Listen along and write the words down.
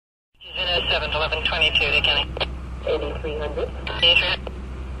7-11-22 beginning. 8300. Adrian.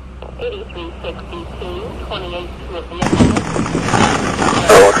 8362, 28 to a vehicle.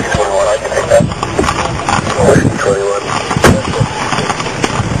 Oh, 21, I can take that. Oh, 21.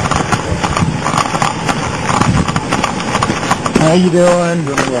 How you doing?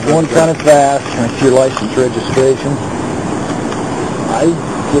 Going kind of fast. That's your license registration. I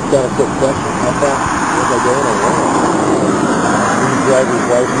just got a quick question. How fast was I going or what? Your driver's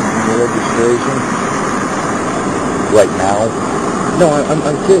license and your registration? Right now? No,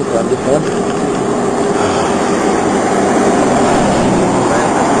 I'm serious. I'm just wondering.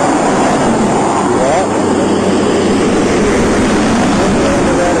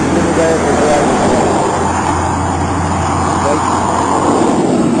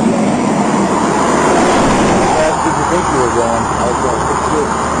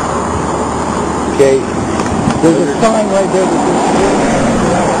 Okay, there's a sign right there that says,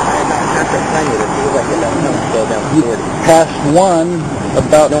 you passed one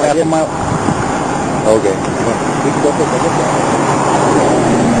about half a mile. Okay. We can go take a look at it.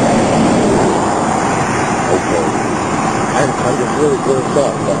 Okay. I'm just really close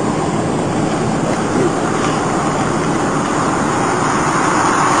up.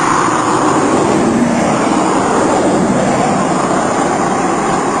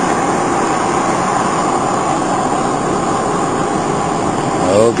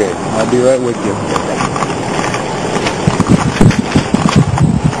 Okay, I'll be right with you.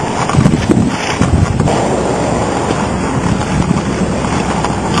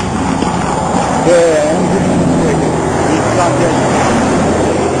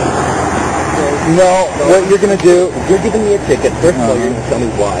 No, what you're going to do, you're giving me a ticket. First of all, you're going to tell me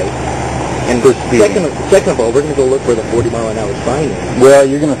why. And second of all, we're going to go look where the 40 mile an hour sign is. Well,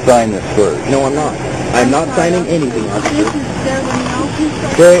 you're going to sign this first. No, I'm not. I'm not signing anything, officer.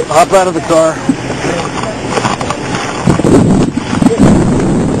 Okay, hop out of the car.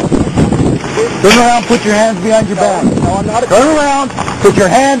 Turn around, put your hands behind your back. No, I'm not. Turn around, put your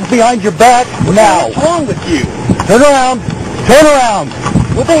hands behind your back now. What's wrong with you? Turn around, turn around.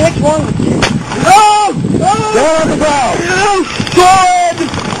 What the heck's wrong with you? No! No! Down on the ground. No! Good!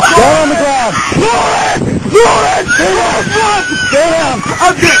 Down on the ground. Stay down.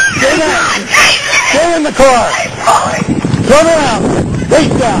 Stay down. Stay in the car. Turn around.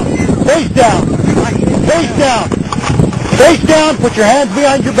 Face down. Face down. Face down. Face down. Put your hands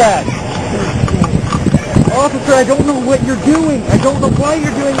behind your back. Officer, I don't know what you're doing. I don't know why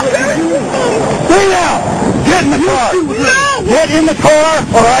you're doing what you're doing. Stay down. Get in the car. No! Get in the car.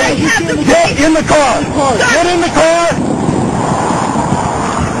 All right. Get in the car. Get in the car.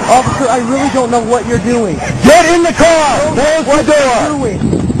 Officer, I really don't know what you're doing. Get in the car. Close the door.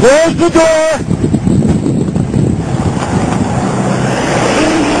 Close the door.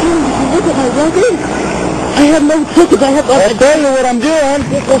 Look at my record. I have no tickets. I'll tell you what I'm doing.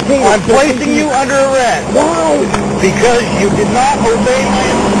 I'm placing you under arrest. Why? Because you did not obey my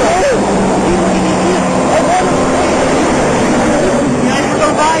instructions.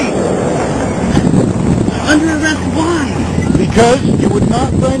 You're right. Under arrest, why? Because you would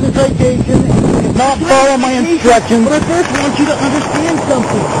not sign the citation, you did not follow my instructions. But I first want you to understand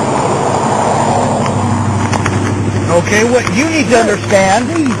something. Okay, what you need to understand...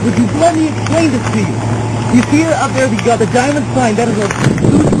 Please, would you let me explain this to you? You see it up there, you got the diamond sign, that is a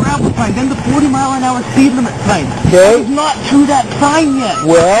huge gravel sign, then the 40 mile an hour speed limit sign. Okay. It's not to that sign yet.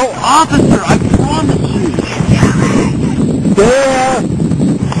 Well... Officer, I promise you. There.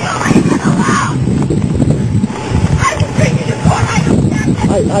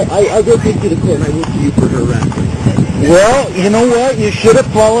 I will take you to court and I will see you for her arrest. Well, you know what? You should have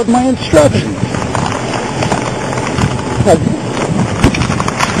followed my instructions.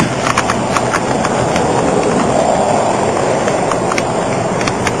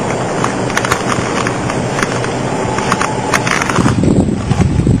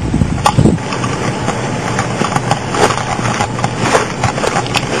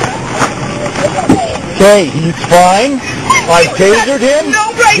 Okay, he's fine. I tasered him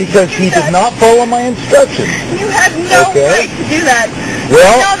because he did not follow my instructions. You had no right to do that. Well,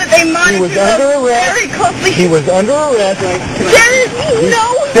 I know that they monitored he was under arrest. Very closely. He was under arrest. There is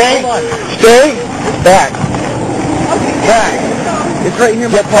no... Stay back. Back. It's right in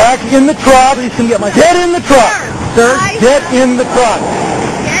your... Get back in the truck. Get in the truck. Sir, get in the truck.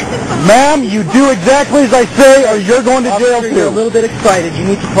 Ma'am, you do exactly as I say or you're going to jail too. You're a little bit excited. You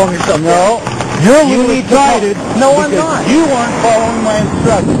need to calm yourself down. No. You're a little excited. No, I'm not. You aren't following my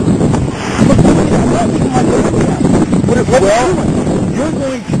instructions. Well, you're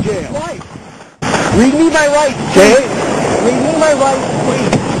going to jail. Read me my rights, okay? Read me my rights,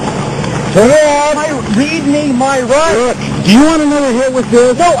 please. Turn around. Read me my rights. Look, do you want another hit with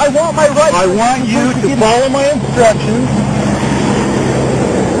this? No, I want my rights. I want you to follow my instructions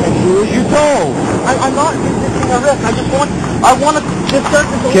and do as you're told. I'm not resisting arrest. I want to discuss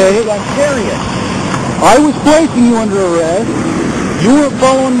this. Okay. I'm serious. I was placing you under arrest. You weren't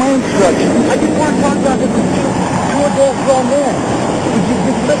following my instructions. I just want to talk about this with you. You adult grown men. Would you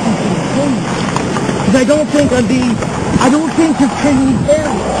just listen to me, please? Because I don't think you're treating me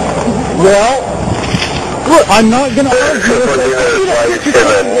fairly. Well, look, I'm not going to argue with you.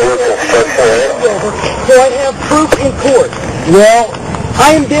 So I have proof in court. Well,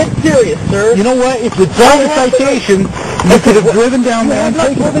 I am dead serious, sir. You know what? If it's on a citation, you could have driven down there and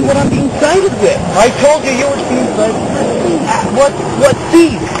taken it. What I'm being cited with. I told you were being cited with. What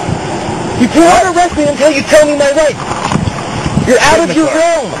speed? You can't arrest me until you tell me my rights. You're out of your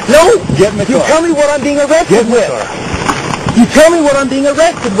realm. No. Get in the car. You tell me what I'm being arrested with. You tell me what I'm being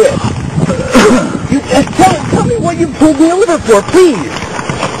arrested with. Tell me what you pulled me over for, please.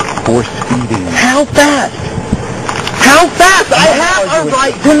 For speeding. How fast? How fast? I have a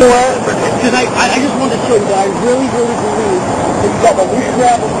right to know. Because I just want to show you that I really, really believe that you got the loose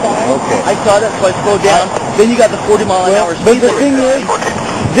gravel sign. Okay. I saw that, so I slowed down. Then you got the 40-mile-an-hour speed. But the thing is,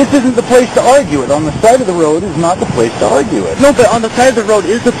 this isn't the place to argue it. On the side of the road is not the place to argue it. No, but on the side of the road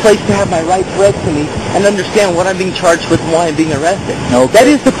is the place to have my rights read to me and understand what I'm being charged with and why I'm being arrested. Okay. That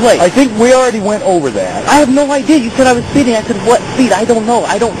is the place. I think we already went over that. I have no idea. You said I was speeding. I said, what speed? I don't know.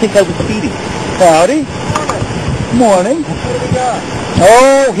 I don't think I was speeding. Howdy. Morning. What do we got?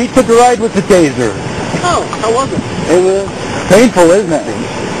 Oh, he took a ride with the taser. Oh, how was it? It was painful, isn't it?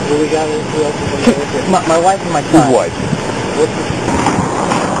 What we got? My wife and my son. His wife. What's the...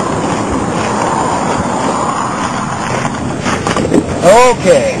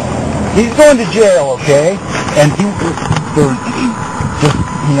 Okay. He's going to jail, okay? And he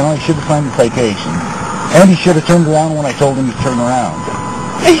should have signed the citation. And he should have turned around when I told him to turn around.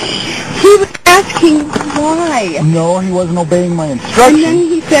 He was asking why. No, he wasn't obeying my instructions. And then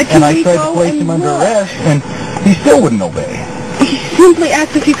he said, and I tried to place him under arrest, and he still wouldn't obey. He simply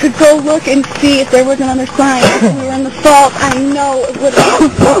asked if you could go look and see if there was another sign. If we were in the fault, I know it would have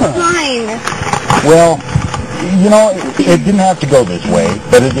been a sign. Well, it didn't have to go this way,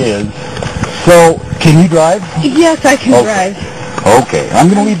 but it is. So, can you drive? Yes, I can drive. Okay, I'm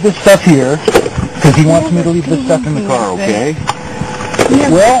going to leave this stuff here, because he wants me to leave this stuff in the car, okay?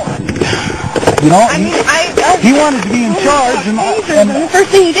 Well, he wanted to be in charge, and the first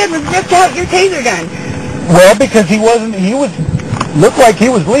thing he did was rip out your taser gun. Well, because looked like he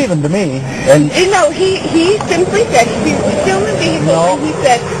was leaving to me. And no, he simply said he was still in the vehicle, and he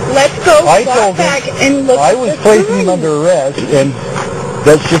said, let's go walk back and look. I was placing him under arrest, and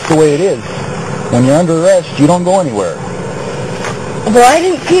that's just the way it is. When you're under arrest, you don't go anywhere. Well, I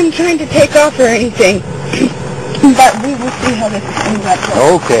didn't see him trying to take off or anything. But we will see how this ends up.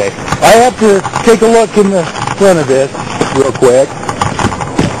 Okay. I have to take a look in the front of this real quick.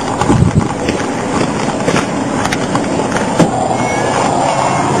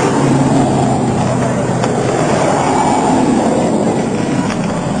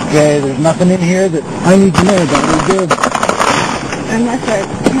 Okay, there's nothing in here that I need to know about. We're good. Unless our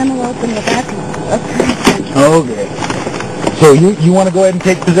cantaloupe in the back of Okay. So you want to go ahead and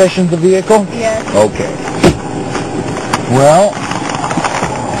take possession of the vehicle? Yes. Okay. Well,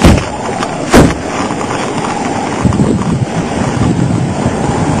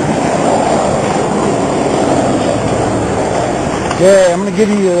 okay, I'm going to give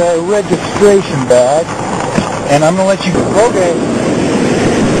you a registration back, and I'm going to let you go. Okay.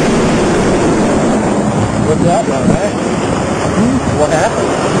 What's that, all right? What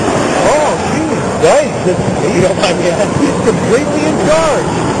happened? Oh, geez, nice. You don't mind me asking. He's completely in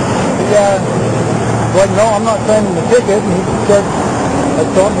charge. Like, no, I'm not signing the ticket. And he said, I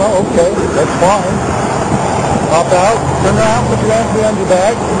told him, well, okay, that's fine. Hop out, turn around, put your hands behind your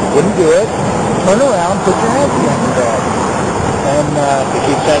back. Wouldn't do it. Turn around, put your hands behind your back. And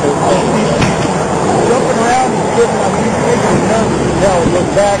he said, jumping around, he's sitting, he's making his nerves as hell. He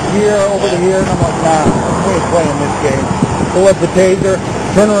looks back here, over to here, and I'm like, nah, we ain't playing this game. Pull up the taser,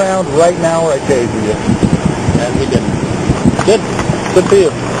 turn around right now or I taser you. And he didn't. Good. Good for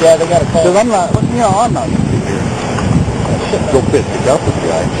you. Yeah, they got a call. Because I'm not going to be here. Go fist it up with the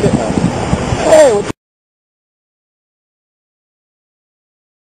guy. Hey, what's